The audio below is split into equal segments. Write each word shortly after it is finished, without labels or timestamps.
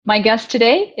My guest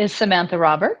today is Samantha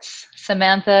Roberts.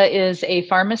 Samantha is a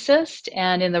pharmacist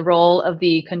and in the role of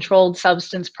the Controlled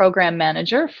Substance Program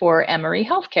Manager for Emory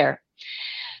Healthcare.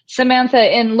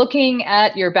 Samantha, in looking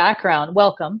at your background,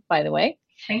 welcome, by the way.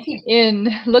 Thank you. In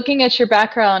looking at your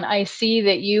background, I see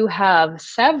that you have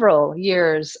several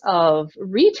years of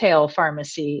retail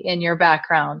pharmacy in your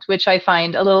background, which I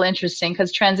find a little interesting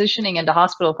because transitioning into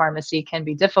hospital pharmacy can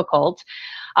be difficult.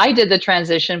 I did the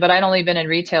transition, but I'd only been in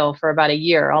retail for about a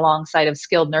year alongside of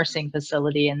skilled nursing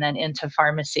facility and then into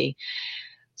pharmacy.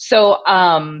 So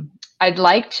I'd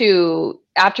like to,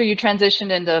 after you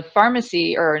transitioned into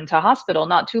pharmacy or into hospital,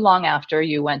 not too long after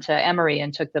you went to Emory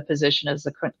and took the position as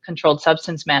the controlled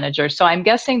substance manager. So I'm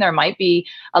guessing there might be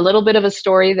a little bit of a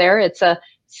story there. It's a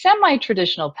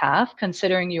semi-traditional path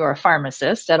considering you are a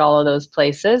pharmacist at all of those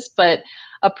places, but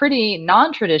a pretty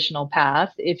non-traditional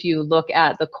path if you look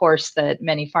at the course that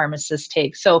many pharmacists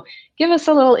take. So give us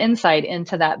a little insight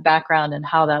into that background and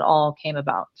how that all came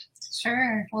about.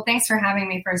 Sure. Well, thanks for having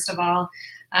me, first of all.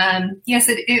 Yes,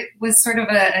 it was sort of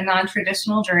a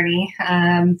non-traditional journey.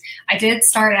 I did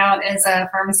start out as a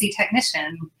pharmacy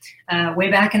technician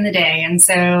way back in the day. And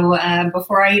so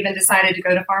before I even decided to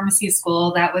go to pharmacy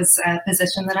school, that was a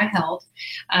position that I held.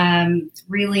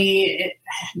 Really, it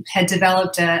had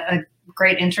developed a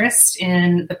great interest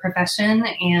in the profession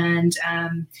and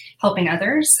helping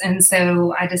others. And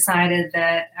so I decided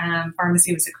that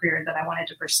pharmacy was a career that I wanted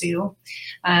to pursue.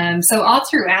 So all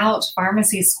throughout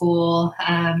pharmacy school,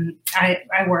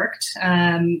 I worked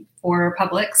for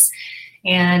Publix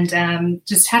and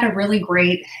just had a really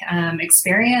great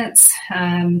experience,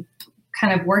 kind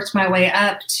of worked my way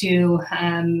up to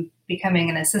becoming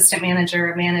an assistant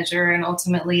manager, a manager, and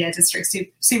ultimately a district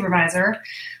supervisor.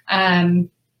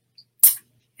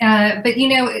 But, you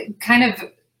know, kind of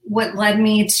what led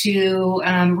me to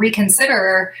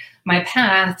reconsider my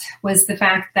path was the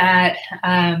fact that,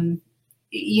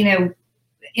 you know,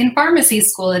 in pharmacy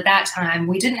school at that time,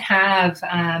 we didn't have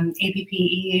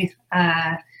APPE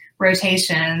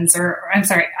rotations, or I'm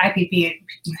sorry, IPP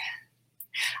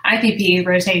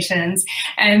rotations.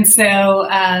 And so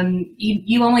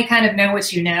you only kind of know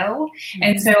what you know. Mm-hmm.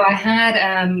 And so I had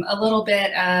a little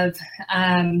bit of,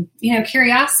 you know,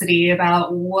 curiosity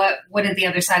about what did the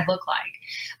other side look like.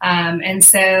 And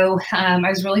so I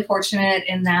was really fortunate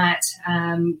in that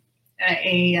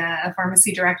a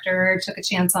pharmacy director took a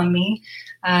chance on me,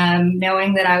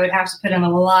 knowing that I would have to put in a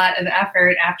lot of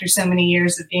effort after so many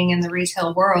years of being in the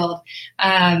retail world.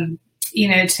 You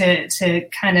know, to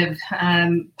kind of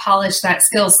polish that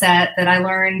skill set that I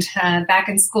learned back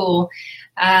in school.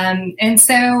 And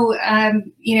so,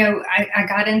 you know, I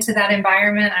got into that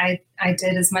environment. I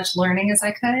did as much learning as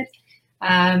I could.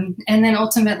 And then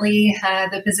ultimately,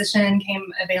 the position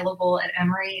came available at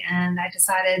Emory, and I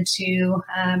decided to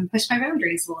push my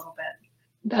boundaries a little bit.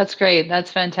 That's great.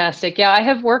 That's fantastic. Yeah, I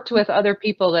have worked with other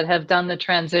people that have done the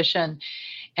transition.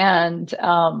 And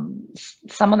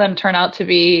some of them turn out to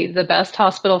be the best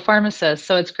hospital pharmacists.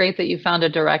 So it's great that you found a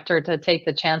director to take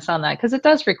the chance on that, because it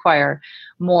does require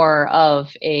more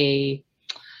of a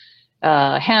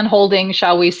hand-holding,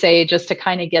 shall we say, just to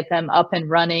kind of get them up and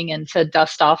running and to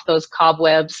dust off those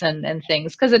cobwebs and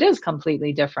things, because it is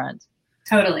completely different.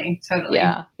 Totally.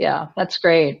 Yeah, that's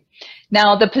great.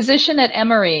 Now, the position at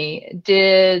Emory,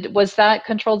 was that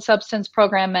controlled substance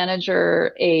program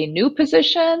manager a new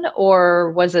position,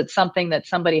 or was it something that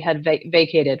somebody had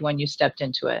vacated when you stepped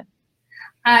into it?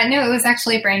 No, it was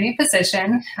actually a brand new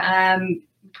position.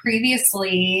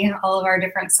 Previously, all of our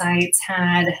different sites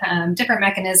had different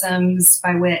mechanisms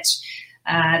by which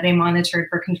they monitored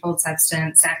for controlled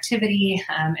substance activity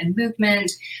and movement,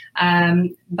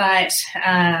 but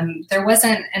there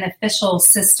wasn't an official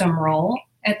system role.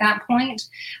 At that point,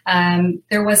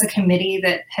 there was a committee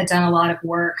that had done a lot of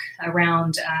work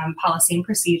around policy and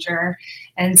procedure.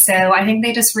 And so I think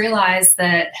they just realized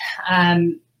that,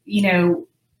 you know,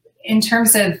 in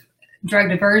terms of drug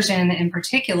diversion in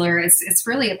particular, it's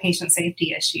really a patient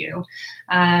safety issue.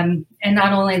 And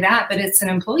not only that, but it's an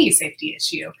employee safety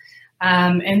issue.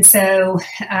 And so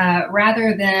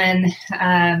rather than,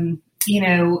 you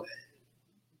know,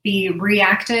 be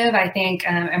reactive, I think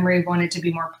Emory wanted to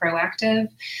be more proactive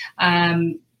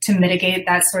to mitigate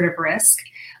that sort of risk.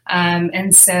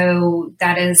 And so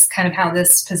that is kind of how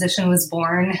this position was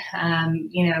born,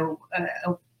 you know,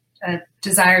 a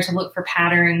desire to look for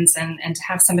patterns and to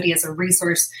have somebody as a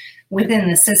resource within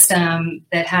the system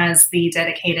that has the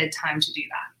dedicated time to do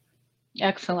that.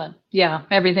 Excellent. Yeah,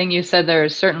 everything you said there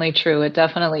is certainly true. It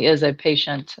definitely is a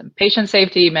patient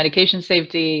safety, medication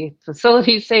safety,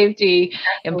 facility safety,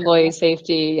 employee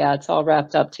safety. Yeah, it's all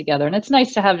wrapped up together. And it's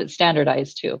nice to have it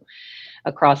standardized too.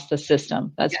 across the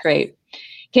system. That's Yes. great.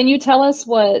 Can you tell us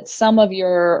what some of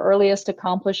your earliest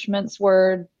accomplishments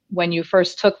were when you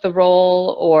first took the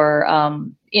role, or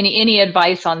any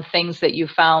advice on things that you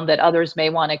found that others may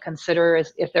want to consider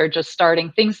if they're just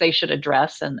starting, things they should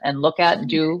address and look at and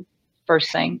do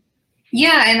first thing?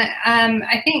 Yeah, and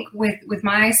I think with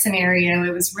my scenario,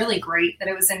 it was really great that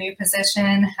it was a new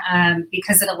position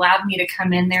because it allowed me to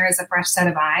come in there as a fresh set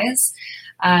of eyes.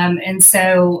 And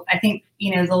so I think,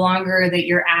 the longer that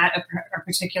you're at a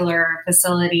particular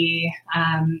facility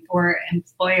or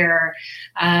employer,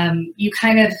 you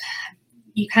kind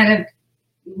of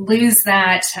lose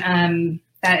that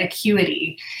that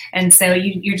acuity, and so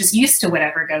you're just used to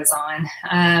whatever goes on,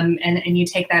 and you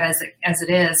take that as it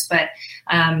is. But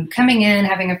coming in,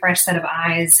 having a fresh set of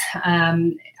eyes,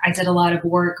 I did a lot of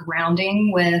work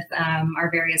rounding with our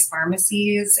various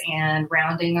pharmacies and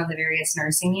rounding on the various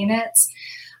nursing units.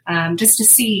 Just to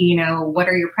see, what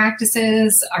are your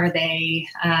practices? Are they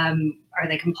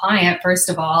compliant, first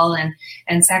of all,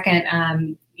 and second,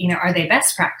 are they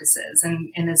best practices?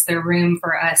 And is there room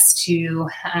for us to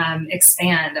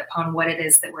expand upon what it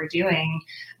is that we're doing,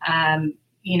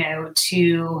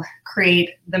 to create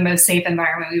the most safe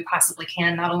environment we possibly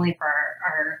can, not only for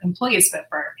our employees, but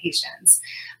for our patients.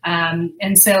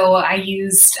 And so I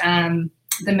used the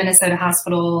Minnesota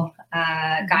Hospital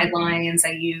guidelines.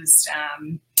 I used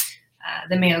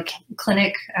the Mayo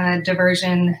Clinic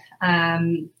diversion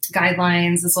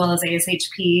guidelines, as well as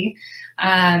ASHP,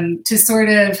 to sort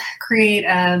of create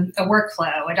a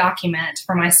workflow, a document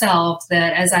for myself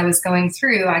that as I was going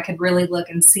through, I could really look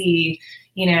and see,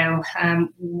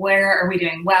 where are we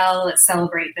doing well? Let's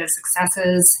celebrate those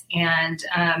successes, and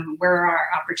where are our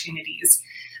opportunities?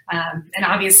 And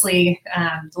obviously,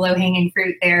 the low-hanging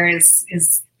fruit there is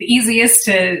the easiest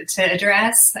to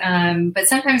address, but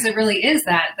sometimes it really is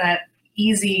that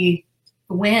easy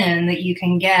win that you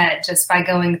can get just by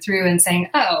going through and saying,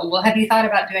 oh, well, have you thought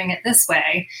about doing it this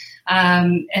way?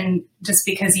 And just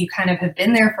because you kind of have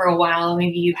been there for a while,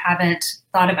 maybe you haven't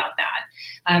thought about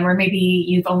that. Or maybe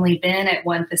you've only been at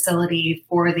one facility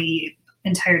for the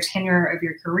entire tenure of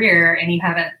your career and you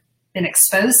haven't been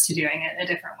exposed to doing it a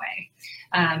different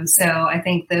way. So I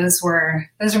think those are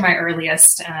my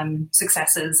earliest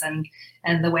successes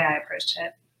and the way I approached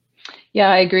it. Yeah,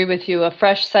 I agree with you. A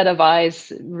fresh set of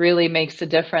eyes really makes a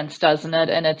difference, doesn't it?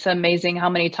 And it's amazing how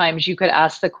many times you could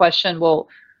ask the question, well,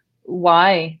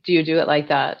 why do you do it like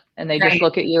that? And they just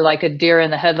look at you like a deer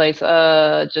in the headlights,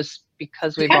 just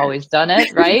because we've always done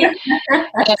it, right?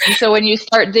 And so when you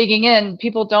start digging in,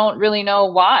 people don't really know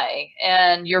why.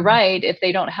 And you're right, if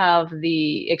they don't have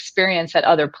the experience at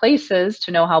other places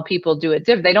to know how people do it,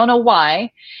 they don't know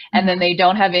why, and then they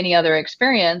don't have any other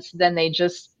experience, then they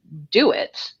just do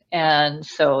it. And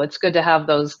so it's good to have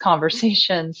those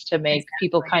conversations to make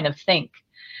people kind of think.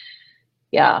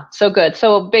 Yeah, so good.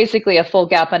 So basically a full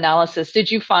gap analysis. Did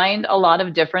you find a lot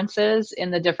of differences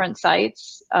in the different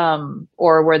sites,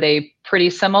 or were they pretty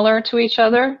similar to each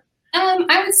other?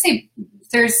 I would say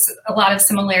there's a lot of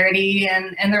similarity,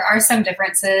 and there are some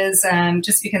differences,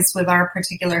 just because with our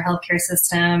particular healthcare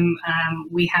system,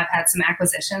 we have had some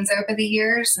acquisitions over the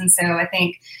years. And so I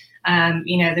think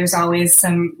there's always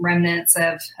some remnants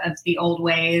of the old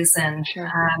ways, and,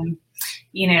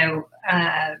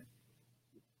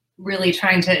 really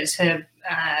trying to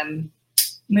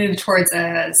move towards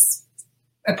a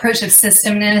approach of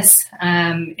systemness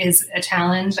is a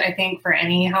challenge, I think, for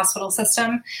any hospital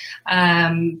system.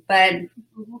 But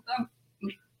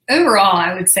overall,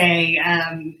 I would say,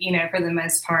 for the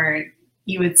most part,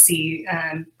 you would see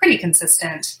pretty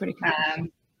consistent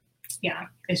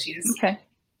issues. Okay.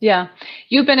 Yeah.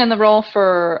 You've been in the role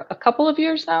for a couple of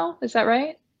years now. Is that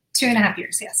right? 2.5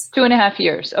 years. Yes. 2.5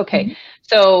 years. Okay. Mm-hmm.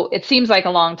 So it seems like a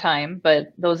long time,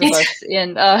 but those of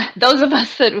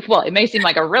us that, well, it may seem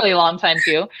like a really long time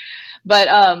to you,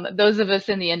 but those of us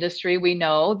in the industry, we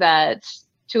know that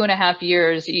 2.5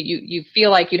 years, you feel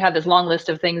like you'd have this long list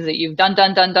of things that you've done,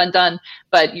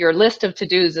 but your list of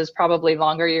to-dos is probably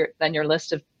longer than your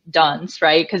list of dones,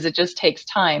 right? Because it just takes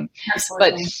time.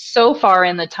 Absolutely. But so far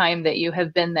in the time that you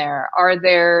have been there, are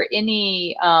there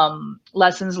any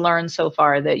lessons learned so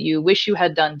far that you wish you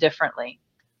had done differently?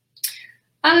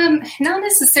 Not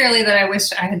necessarily that I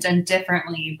wish I had done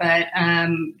differently, but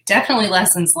definitely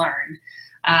lessons learned.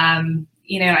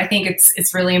 I think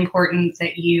it's really important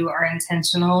that you are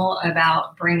intentional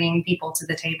about bringing people to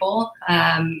the table.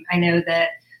 I know that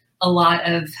a lot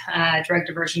of drug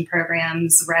diversion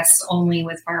programs rest only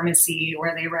with pharmacy,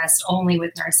 or they rest only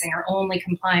with nursing, or only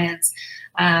compliance.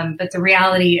 But the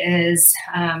reality is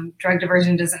drug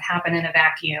diversion doesn't happen in a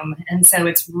vacuum. And so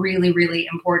it's really, really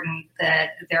important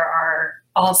that there are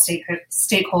all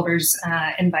stakeholders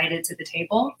invited to the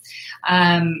table.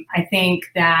 I think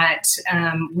that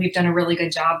we've done a really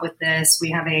good job with this.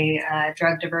 We have a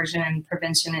drug diversion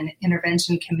prevention and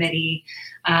intervention committee,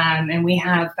 and we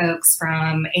have folks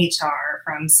from HR,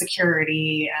 from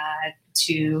security,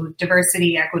 to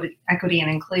diversity, equity, and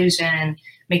inclusion,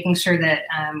 making sure that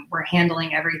we're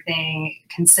handling everything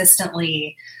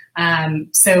consistently.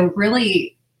 So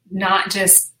really not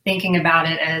just thinking about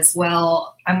it as,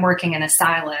 well, I'm working in a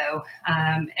silo,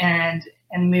 and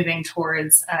moving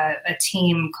towards a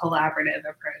team collaborative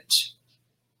approach.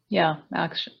 Yeah,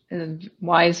 actually,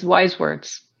 wise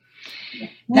words.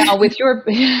 Now with your,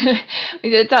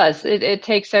 it does, it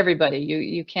takes everybody.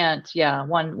 You can't,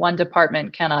 one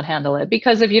department cannot handle it,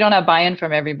 because if you don't have buy-in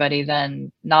from everybody,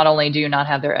 then not only do you not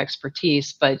have their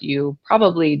expertise, but you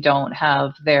probably don't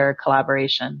have their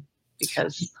collaboration,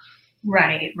 because.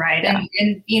 Right. Yeah.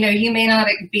 And you may not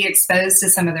be exposed to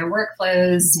some of their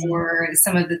workflows or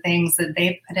some of the things that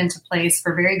they've put into place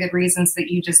for very good reasons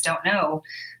that you just don't know.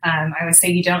 I always say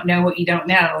you don't know what you don't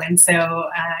know. And so,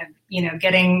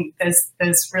 getting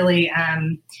those really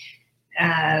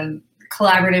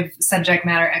collaborative subject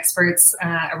matter experts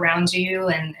around you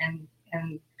and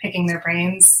picking their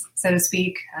brains, so to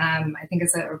speak, I think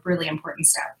is a really important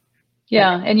step.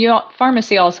 Yeah, and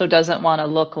pharmacy also doesn't want to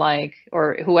look like,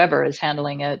 or whoever is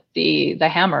handling it, the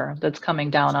hammer that's coming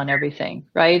down on everything,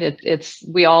 right? It's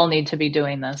we all need to be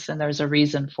doing this, and there's a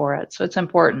reason for it, so it's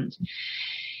important.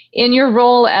 In your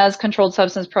role as controlled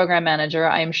substance program manager,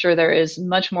 I'm sure there is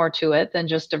much more to it than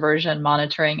just diversion,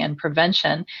 monitoring, and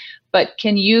prevention. But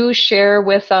can you share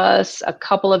with us a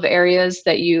couple of areas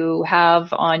that you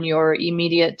have on your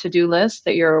immediate to-do list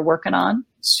that you're working on?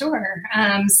 Sure.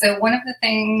 So one of the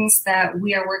things that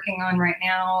we are working on right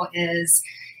now is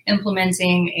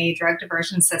implementing a drug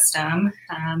diversion system.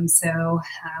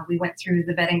 We went through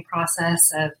the vetting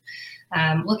process of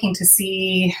looking to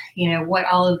see, what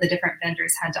all of the different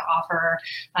vendors had to offer.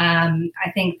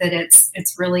 I think that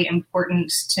it's really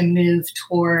important to move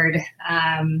toward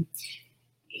a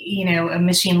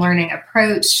machine learning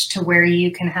approach to where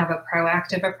you can have a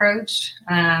proactive approach,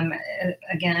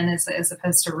 again, as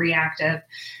opposed to reactive.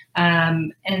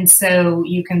 And so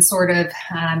you can sort of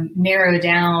narrow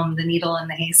down the needle in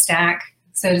the haystack,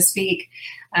 so to speak.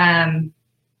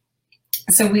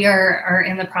 So we are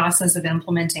in the process of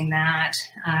implementing that.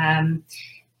 And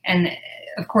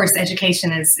of course,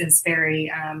 education is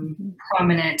very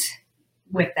prominent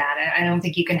with that. I don't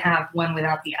think you can have one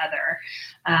without the other.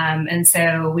 And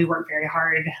so we work very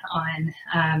hard on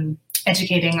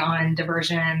educating on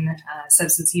diversion,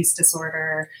 substance use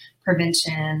disorder,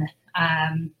 prevention,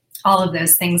 all of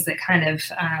those things that kind of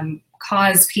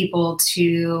cause people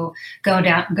to go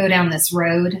down this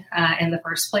road in the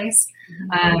first place.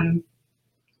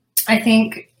 I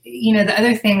think, the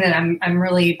other thing that I'm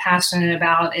really passionate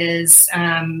about is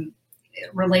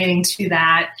relating to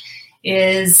that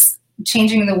is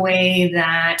changing the way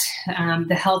that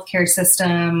the healthcare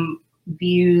system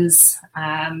views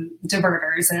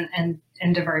diverters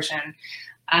and diversion.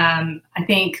 I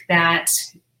think that,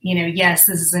 yes,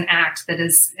 this is an act that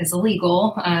is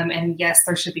illegal, and yes,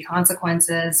 there should be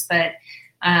consequences, but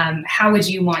how would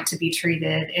you want to be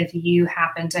treated if you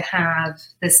happen to have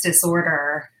this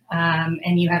disorder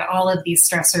and you had all of these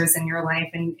stressors in your life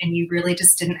and you really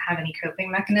just didn't have any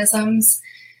coping mechanisms?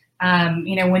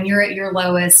 When you're at your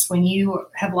lowest, when you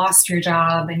have lost your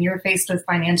job and you're faced with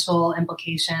financial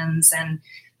implications and,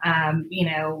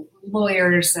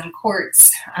 lawyers and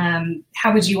courts,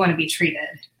 how would you want to be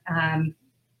treated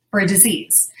for a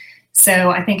disease?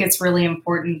 So I think it's really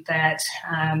important that,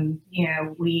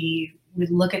 we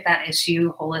look at that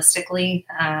issue holistically.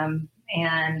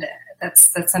 And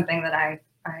that's something that I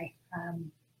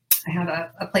have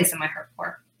a place in my heart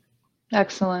for.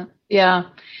 Excellent. Yeah.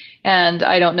 And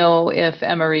I don't know if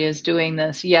Emory is doing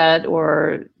this yet,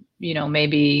 or,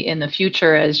 maybe in the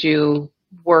future as you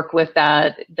work with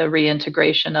that, the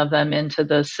reintegration of them into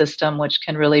the system, which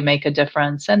can really make a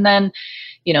difference. And then,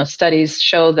 studies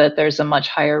show that there's a much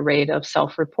higher rate of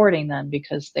self-reporting then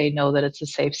because they know that it's a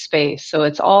safe space. So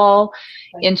it's all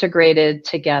integrated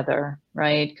together,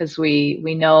 right? Because we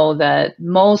know that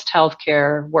most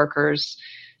healthcare workers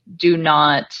do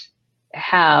not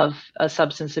have a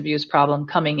substance abuse problem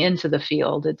coming into the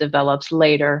field. It develops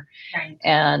later. Right.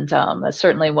 And that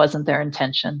certainly wasn't their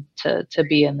intention to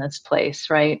be in this place,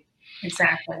 right?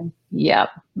 Exactly. Yeah.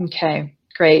 Okay,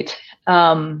 great.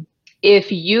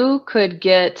 If you could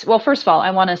well, first of all,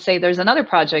 I want to say there's another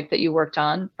project that you worked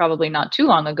on probably not too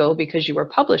long ago because you were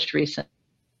published recently.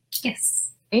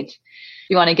 Yes. Right?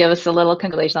 You want to give us a little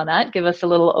congratulations on that? Give us a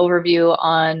little overview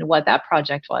on what that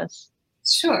project was.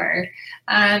 Sure.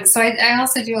 So I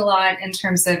also do a lot in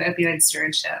terms of opioid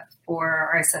stewardship for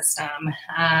our system.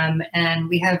 And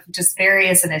we have just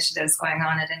various initiatives going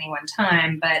on at any one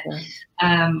time. But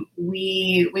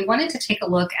we wanted to take a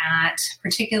look at,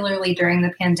 particularly during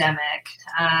the pandemic,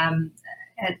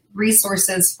 at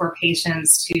resources for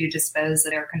patients to dispose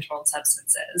of their controlled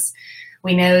substances.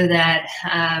 We know that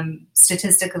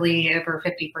statistically over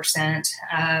 50%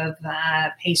 of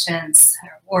patients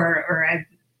or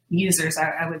users,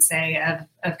 I would say,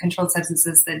 of controlled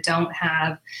substances that don't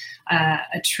have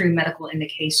a true medical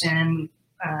indication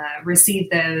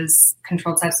receive those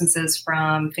controlled substances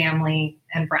from family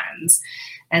and friends.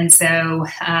 And so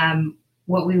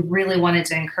what we really wanted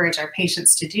to encourage our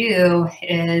patients to do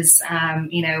is,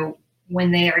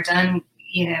 when they are done,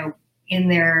 in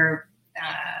their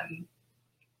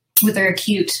with their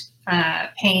acute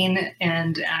pain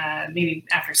and maybe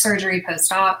after surgery,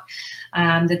 post-op,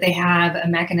 that they have a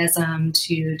mechanism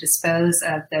to dispose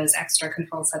of those extra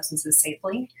controlled substances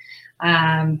safely.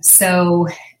 So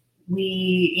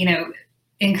we,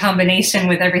 in combination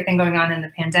with everything going on in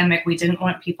the pandemic, we didn't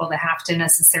want people to have to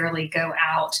necessarily go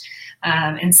out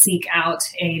and seek out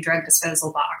a drug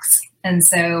disposal box. And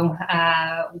so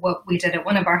what we did at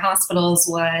one of our hospitals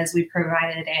was we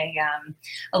provided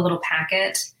a little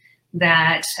packet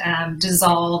that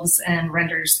dissolves and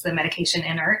renders the medication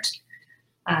inert.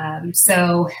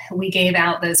 So we gave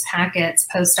out those packets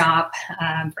post-op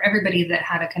for everybody that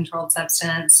had a controlled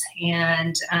substance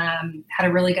and had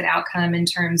a really good outcome in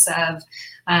terms of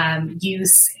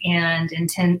use and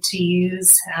intent to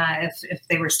use if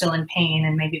they were still in pain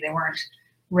and maybe they weren't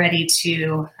ready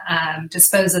to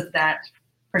dispose of that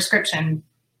prescription.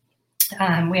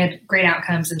 We had great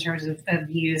outcomes in terms of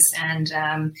use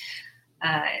and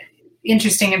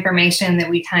interesting information that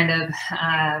we kind of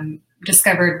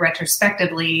discovered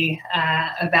retrospectively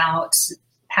about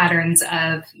patterns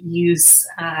of use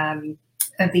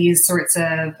of these sorts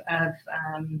of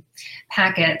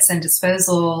packets and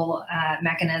disposal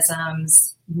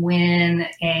mechanisms when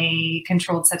a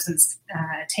controlled substance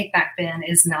take-back bin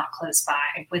is not close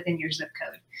by within your zip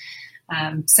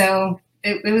code. So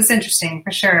it was interesting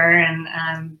for sure.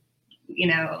 And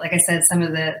like I said, some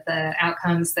of the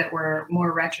outcomes that were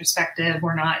more retrospective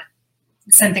were not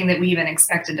something that we even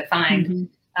expected to find,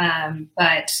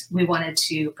 but we wanted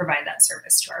to provide that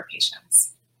service to our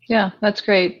patients. Yeah, that's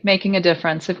great. Making a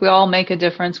difference. If we all make a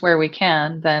difference where we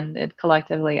can, then it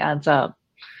collectively adds up.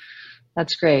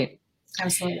 That's great.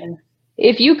 Absolutely.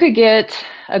 If you could get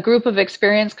a group of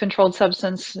experienced controlled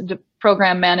substance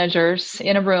program managers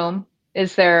in a room,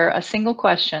 is there a single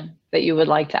question that you would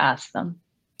like to ask them?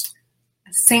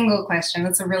 A single question.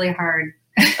 That's a really hard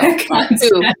two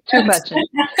questions.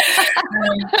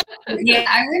 Yeah,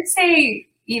 I would say,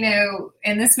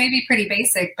 and this may be pretty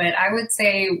basic, but I would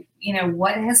say,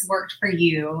 what has worked for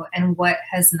you and what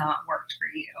has not worked for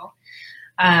you?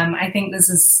 I think this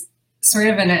is sort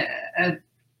of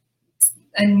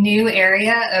a new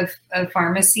area of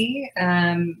pharmacy,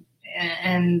 and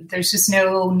there's just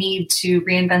no need to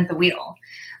reinvent the wheel.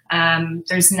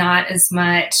 There's not as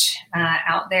much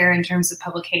out there in terms of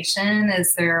publication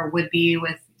as there would be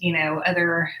with,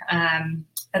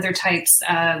 other types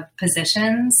of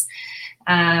positions.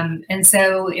 And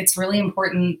so it's really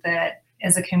important that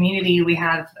as a community, we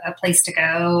have a place to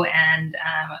go and,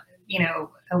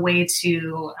 a way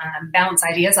to bounce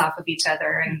ideas off of each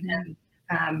other and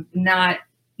not,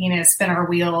 spin our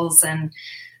wheels and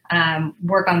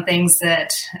work on things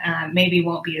that maybe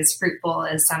won't be as fruitful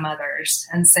as some others.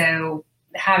 And so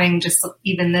having just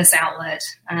even this outlet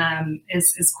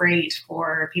is great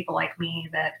for people like me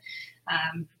that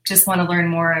just want to learn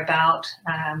more about,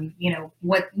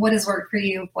 what has worked for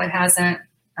you, what hasn't,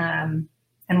 and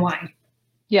why.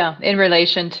 Yeah, in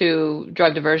relation to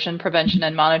drug diversion, prevention,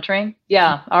 and monitoring.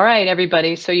 Yeah, all right,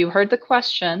 everybody. So you heard the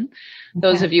question.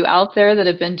 Those of you out there that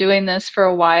have been doing this for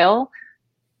a while,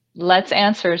 let's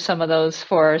answer some of those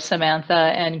for Samantha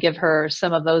and give her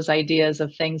some of those ideas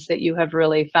of things that you have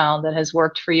really found that has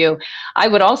worked for you. I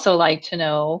would also like to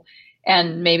know,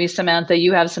 and maybe Samantha,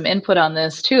 you have some input on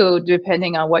this too,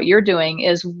 depending on what you're doing,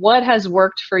 is what has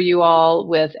worked for you all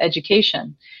with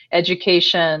education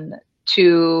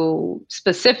to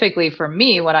specifically for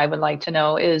me, what I would like to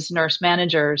know is nurse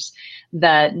managers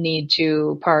that need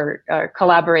to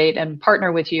collaborate and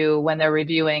partner with you when they're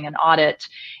reviewing an audit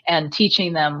and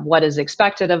teaching them what is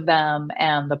expected of them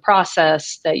and the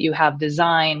process that you have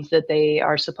designed that they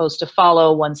are supposed to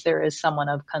follow once there is someone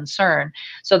of concern.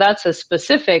 So that's a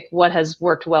specific what has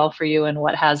worked well for you and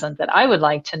what hasn't that I would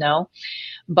like to know.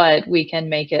 But we can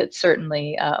make it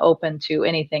certainly open to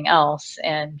anything else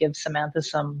and give Samantha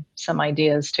some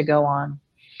ideas to go on.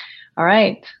 All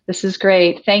right. This is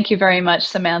great. Thank you very much,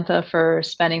 Samantha, for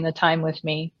spending the time with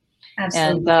me.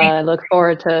 Absolutely. And I look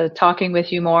forward to talking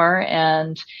with you more.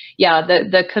 And yeah,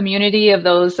 the community of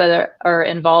those that are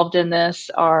involved in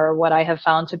this are what I have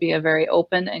found to be a very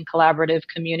open and collaborative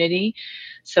community.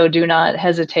 So do not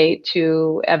hesitate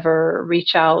to ever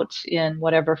reach out in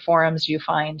whatever forums you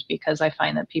find, because I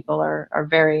find that people are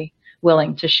very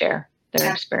willing to share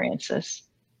their experiences.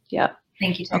 Yeah.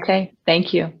 Thank you, Terry. Okay.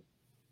 Thank you.